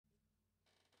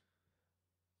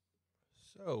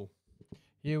So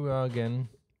here we are again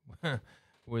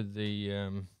with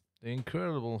the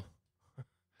incredible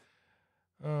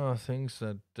things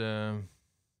that Zar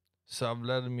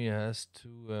Vlademir has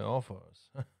to offer us.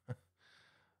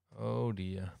 Oh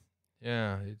dear,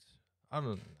 yeah, it's I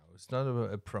don't know. It's not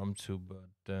a promptu, but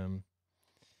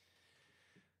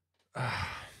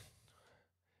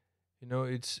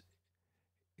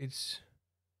it's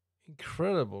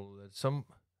incredible that some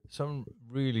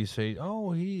really say,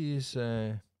 oh, he's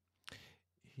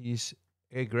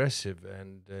aggressive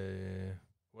and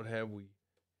what have we.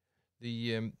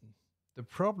 The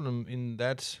problem in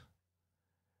that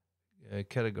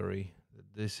category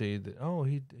that they say that, oh,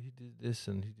 he did this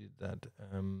and he did that.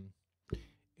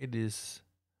 It is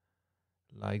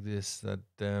like this that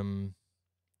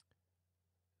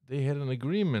they had an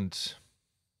agreement.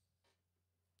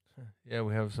 Yeah,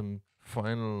 we have some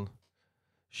final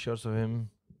shots of him.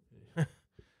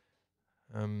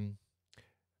 um,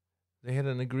 they had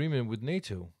an agreement with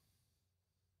NATO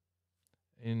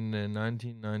in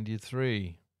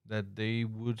 1993 that they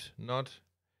would not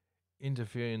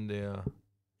interfere in their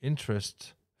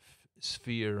interest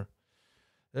sphere.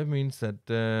 That means that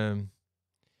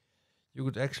you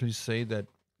could actually say that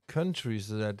countries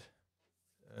that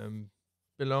um,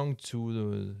 belong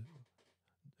to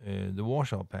the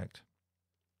Warsaw Pact,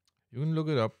 you can look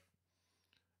it up.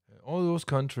 All those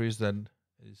countries that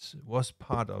was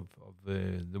part of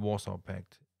the Warsaw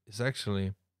Pact is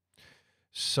actually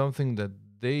something that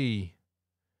they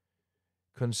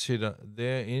consider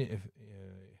their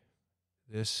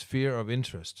sphere of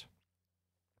interest.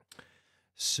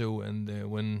 So, and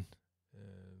when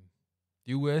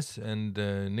the US and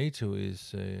NATO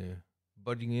is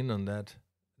butting in on that,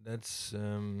 that's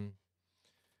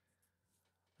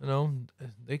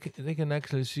they can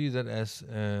actually see that as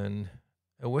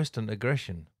a Western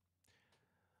aggression.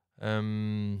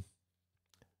 Um,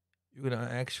 you can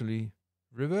actually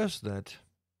reverse that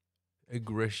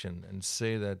aggression and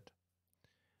say that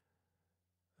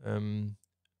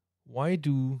why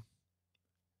do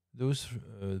those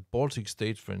Baltic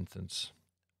states, for instance,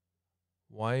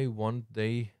 why would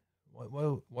they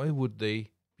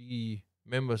be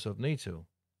members of NATO?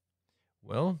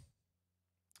 Well,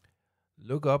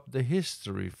 look up the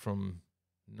history from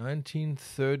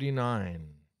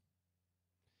 1939.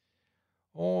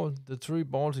 All the three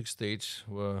Baltic states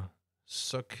were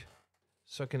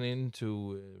sucking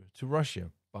into to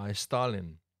Russia by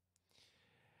Stalin.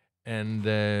 And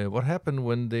what happened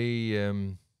when they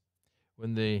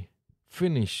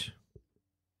finish?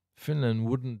 Finland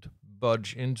wouldn't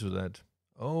budge into that.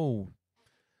 Oh,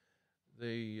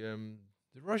 the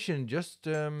Russian just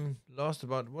lost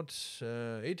about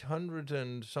 800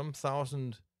 and some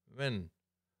thousand men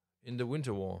in the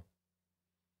Winter War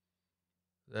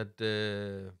that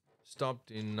stopped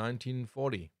in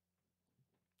 1940.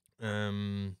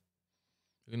 Um,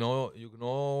 you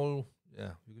can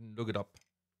look it up.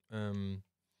 Um,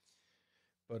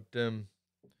 but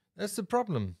that's the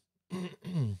problem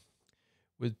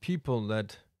with people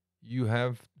that you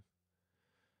have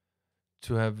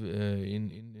to have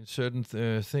in certain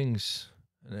things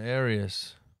and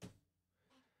areas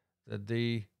that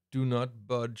they do not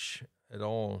budge at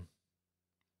all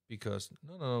because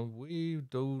no, we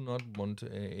do not want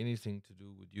anything to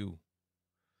do with you.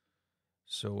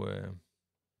 So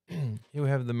you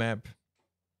have the map,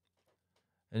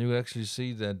 and you actually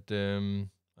see that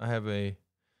I have a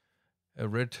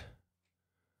red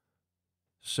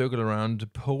circle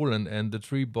around Poland and the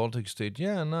three Baltic states.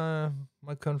 Yeah, and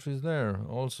my country is there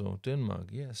also. Denmark,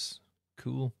 yes,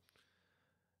 cool.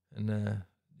 And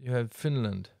you have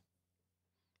Finland,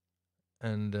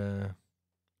 and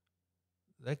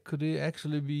that could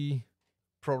actually be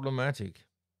problematic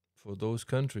for those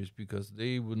countries because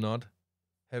they would not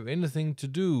have anything to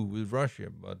do with Russia,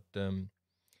 but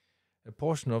a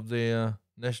portion of their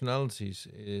nationalities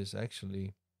is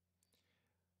actually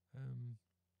um,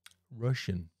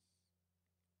 Russian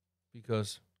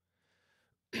because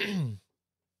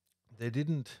they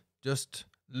didn't just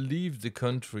leave the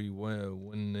country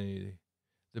when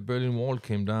the Berlin Wall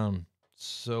came down.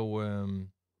 So,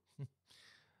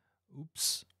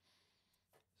 oops.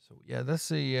 So yeah,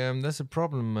 that's a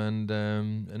problem,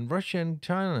 and Russia and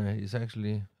China is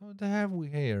actually what the have we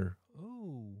here?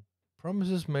 Oh,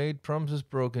 promises made, promises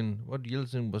broken. What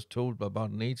Yeltsin was told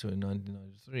about NATO in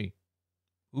 1993.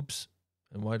 Oops,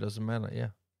 and why does it matter?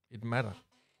 Yeah, it matters.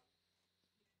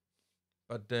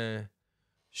 But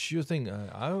sure thing.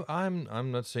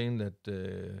 I'm not saying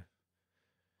that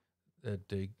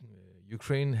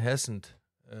Ukraine hasn't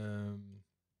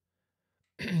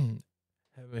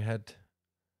have had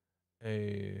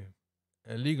a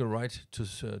a legal right to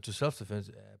self-defense.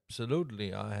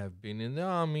 Absolutely, I have been in the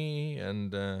army,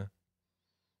 and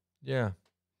yeah,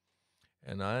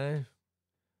 and I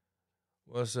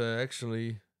was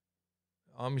actually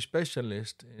army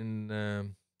specialist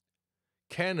in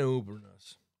can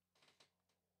openers.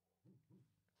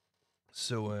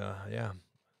 So yeah,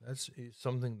 that's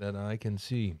something that I can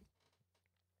see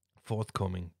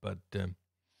forthcoming. But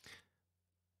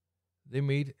they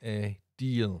made a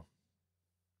deal.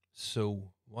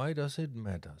 So why does it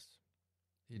matter?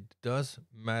 It does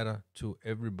matter to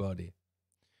everybody.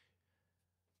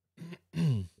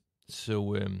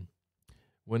 So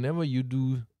whenever you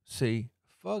do say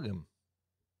fuck him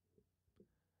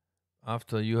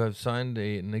after you have signed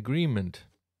an agreement,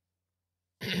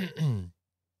 you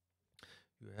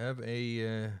have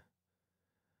an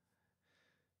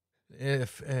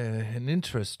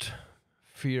interest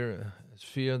sphere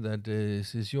that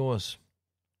is yours.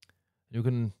 You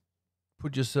can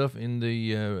put yourself in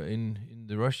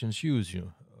the Russian shoes,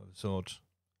 sort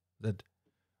that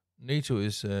NATO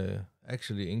is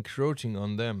actually encroaching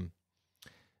on them.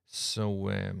 So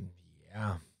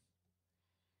yeah,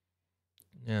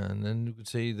 yeah, and then you could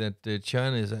say that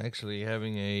China is actually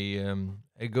having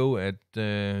a go at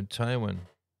Taiwan.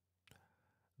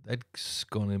 That's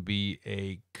gonna be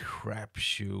a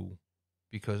crapshoot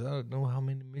because I don't know how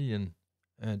many million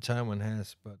Taiwan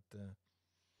has, but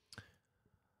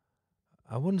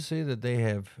I wouldn't say that they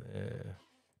have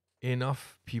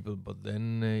enough people. But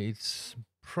then it's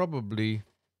probably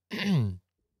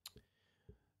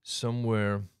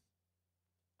somewhere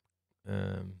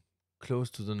close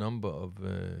to the number of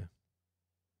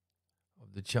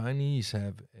the Chinese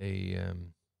have a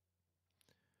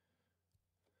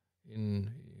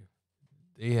in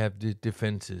they have the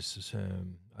defenses.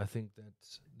 I think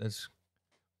that's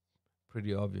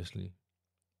pretty obviously,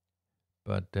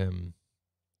 but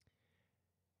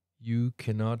you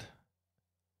cannot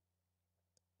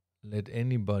let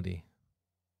anybody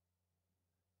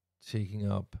taking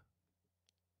up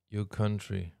your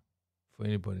country for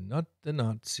anybody. Not the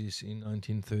Nazis in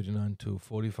 1939 to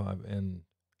 45, and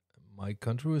my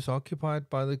country was occupied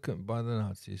by the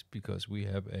Nazis because we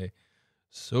have a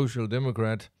social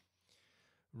democrat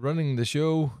running the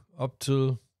show up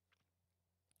till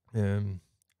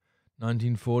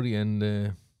 1940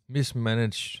 and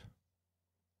mismanaged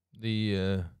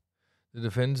the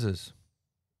defenses,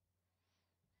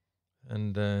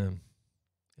 and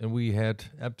we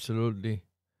had absolutely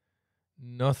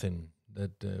nothing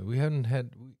that we hadn't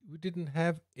had. We didn't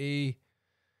have a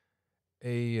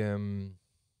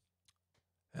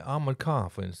armored car,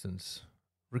 for instance,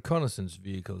 reconnaissance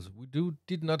vehicles. We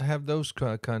did not have those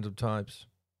kinds of types.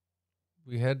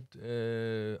 We had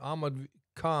armored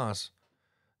cars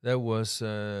that was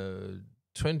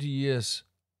 20 years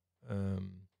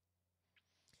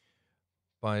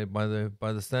by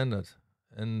the standard,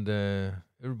 and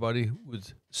everybody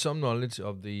with some knowledge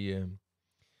of the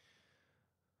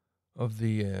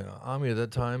army at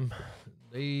that time,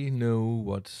 they know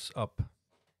what's up.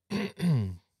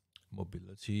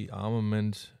 Mobility,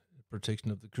 armament,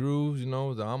 protection of the crews,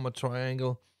 the armor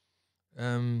triangle.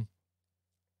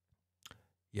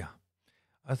 Yeah,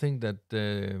 I think that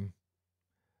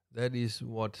that is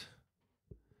what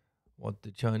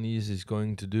the Chinese is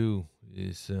going to do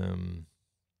is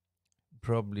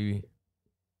probably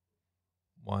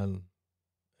while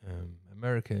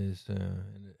America is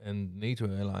and NATO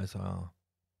allies are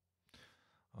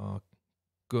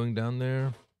going down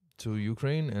there to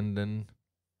Ukraine, and then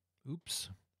oops,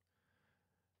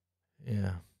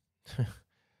 yeah,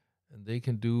 and they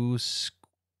can do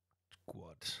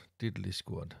squat, diddly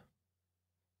squat.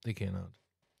 They cannot,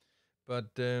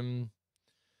 but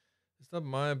it's not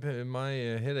my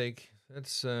headache. That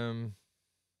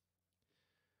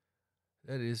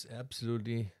is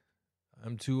absolutely.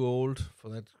 I'm too old for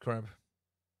that crap.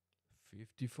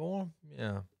 54?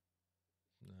 Yeah.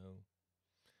 No.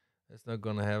 That's not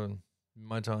gonna happen in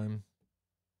my time.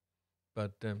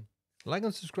 But like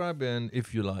and subscribe, and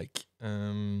if you like.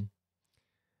 And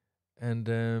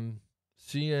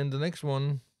see you in the next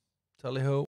one. Tally ho.